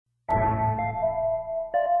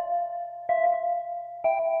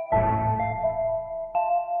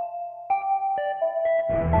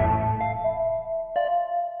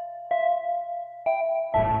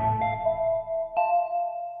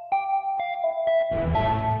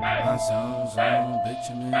My zone,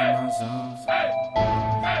 bitch, I'm in my zone.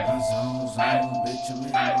 My zone, bitch, I'm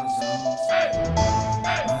in my zone.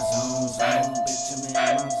 My zone, bitch, I'm in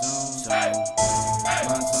my zone.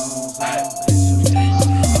 My zone, bitch,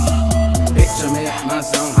 I'm in my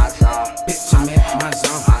zone. Bitch, I'm in my zone. Bitch, I'm in my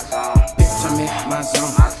zone.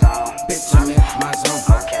 Bitch, I'm in my zone.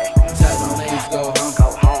 Tell them lanes go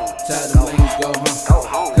home. Tell them lanes go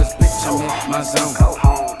home. Cause bitch, I'm in my zone.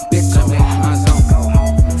 Bitch, I'm in my zone.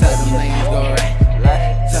 Tell them lanes go right.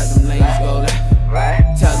 Tell them lanes go left.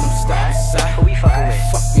 Tell them stop aside.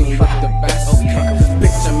 Fucking with the best.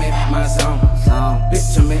 Bitch, I'm in my zone.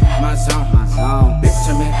 Bitch, I'm in my zone. Bitch,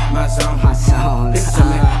 I'm in my zone. Bitch,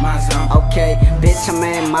 I'm in my zone. Okay, bitch, I'm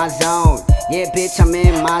in my zone. Yeah, bitch, I'm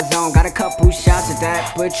in my zone. Got a couple shots of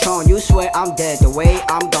that Patron. You swear I'm dead the way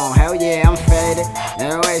I'm gone. Hell yeah, I'm faded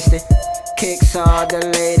and wasted. Kicks all the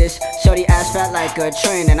latest. Shorty ass fat like a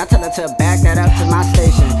train, and I tell her to back that up to my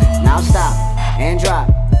station. Now stop and drop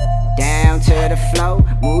down to the flow.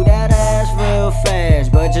 Move that ass real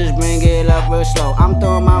fast, but just bring it up real slow. I'm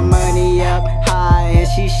throwing my money up high and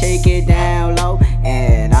she shake it down low.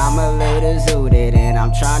 And I'm a little zooted and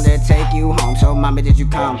I'm trying to take you home. So mommy, did you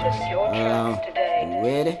come? You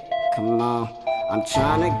with it? Come on. I'm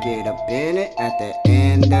tryna get up in it at the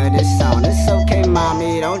end of this song. It's okay,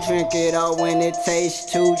 mommy, don't drink it all when it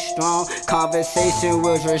tastes too strong. Conversation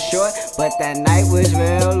was real short, but that night was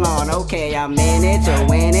real long. Okay, I'm in it to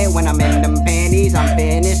win it. When I'm in them panties, I'm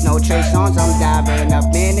finished. No trace songs, I'm diving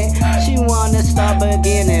up in it. She wanna start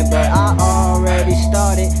beginning, but I already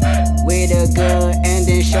started with a good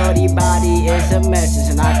ending. Shorty body is a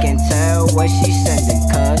message, and I can tell what she's sending.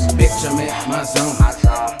 Cause bitch, I'm in my zone.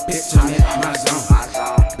 Bitch, I'm in my zone.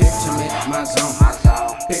 Bitch, I'm in my zone.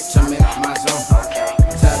 Bitch, I'm in my zone.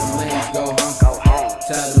 Tell them lanes go home.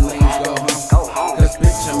 Tell them lanes go home. Cause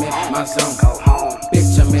bitch, I'm in my zone.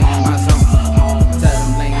 Bitch, I'm in my zone. Tell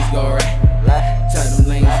them lanes go right. Tell them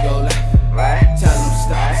lanes go left. Tell them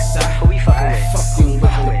stop aside. Fucking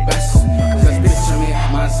with the best. Cause bitch, I'm in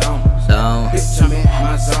my zone. Bitch, I'm in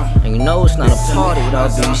my zone. And you know it's not a party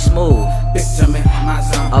without being smooth. Bitch, I'm in my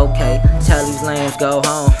zone. Okay, tell these lames go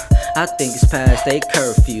home. I think it's past they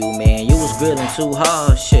curfew, man. You was grilling too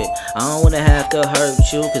hard, shit. I don't wanna have to hurt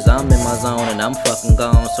you, cause I'm in my zone and I'm fucking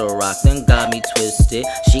gone. So rock done got me twisted.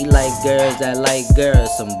 She like girls that like girls.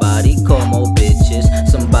 Somebody call more bitches.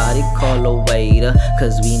 Somebody call a waiter,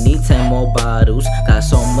 cause we need 10 more bottles. Got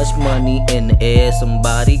so much money in the air.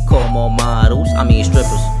 Somebody call more models. I mean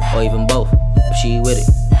strippers, or even both. If she with it,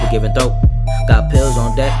 we're giving throat. Got pills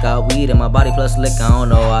on deck, got weed in my body plus liquor, I don't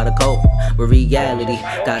know how to cope with reality.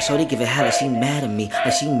 Got shorty give it hell like she mad at me,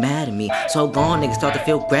 like she mad at me. So gone niggas start to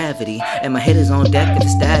feel gravity, and my hitters on deck and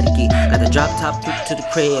it's staticky. Got the drop top coupe to the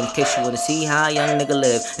crib, in case you wanna see how a young nigga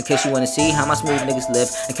live. In case you wanna see how my smooth niggas live.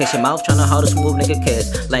 In case your mouth tryna hold a smooth nigga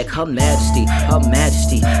kiss. Like her majesty, her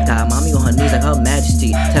majesty. Got mommy on her knees like her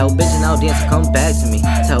majesty. Tell bitches out dance to come back to me.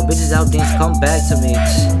 Tell bitches out dance to come back to me.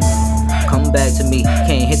 Come back to me,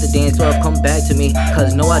 can't hit the dance floor, come back to me.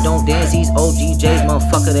 Cause no, I don't dance these OGJs,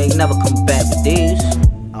 motherfucker, they never come back with these.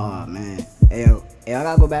 oh man, hey, I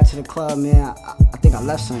gotta go back to the club, man. I think I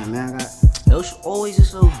left something, man. Yo, she always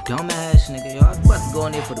this little dumbass nigga, yo. I'm about to go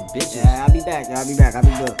in there for the bitches. Yeah, I'll be back, I'll be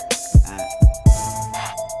good.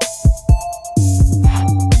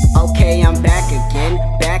 Okay, I'm back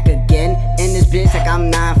again, in this bitch like I'm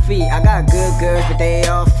 9 feet. I got good girls, but they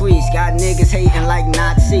all freaks. Got niggas hating like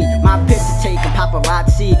Nazi. My picture taking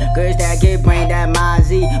paparazzi. Girls that get brain that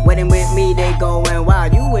Mozzie. Wedding with me, they going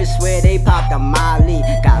wild. You would swear they popped a Molly.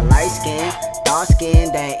 Got light skin, dark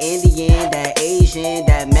skin, that Indian, that Asian,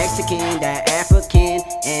 that Mexican, that African,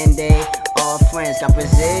 and they all friends. Got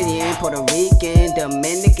Brazilian, Puerto Rican,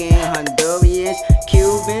 Dominican, Hondurans,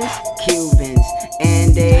 Cubans,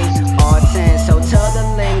 and they all 10. So tell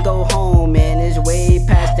the lane go home, man, it's way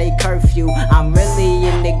past they curfew. I'm really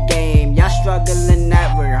in the game, y'all struggling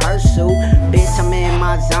at rehearsal. Bitch, I'm in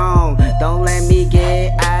my zone, don't let me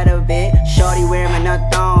get out of it. Shorty wearing a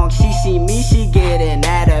thong, she see me, she getting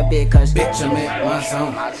out of it. Cause bitch, I'm in my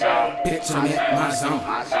zone. Bitch, I'm in my zone.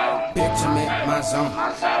 Bitch, I'm in my zone.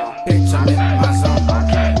 Bitch, I'm in my zone.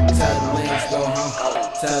 Tell them lanes go home.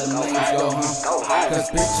 Tell them lanes go home. Cause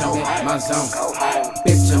bitch, I'm in my zone.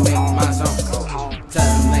 Bitch, I'm in my zone. Tell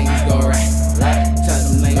them lanes go right. Tell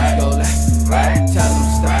them lanes go left. Tell them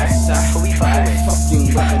stop aside. Fucking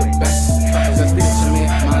with the best. Cause bitch, I'm in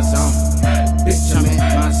my zone. Bitch, I'm in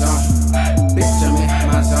my zone. Bitch, I'm in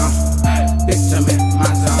my zone. Bitch, I'm in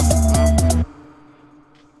my zone.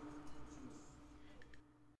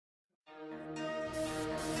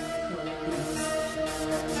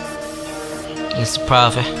 It's the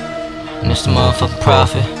prophet. And it's the motherfucking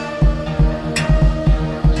prophet.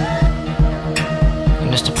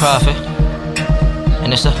 And it's the prophet.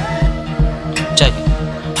 And it's the check it.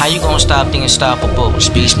 How you gon' stop the unstoppable?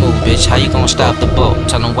 Be smooth, bitch. How you gon' stop the boat?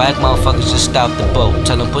 Tell them whack motherfuckers just stop the boat.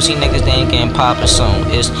 Tell them pussy niggas they ain't getting poppin' soon.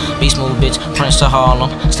 It's be smooth, bitch. Prince of Harlem.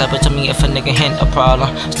 Step it to me if a nigga hint a problem.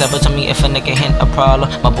 Step it to me if a nigga hint a problem.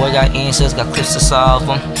 My boy got answers, got clips to solve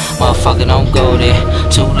them. Motherfucker, don't go there.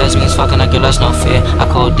 Two lesbians fucking a girl, that's no fair. I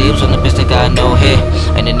call dibs on the bitch that got no hair.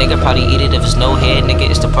 And the nigga probably eat it if it's no hair. Nigga,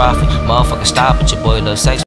 it's the prophet. Motherfucker, stop it. Your boy love sex.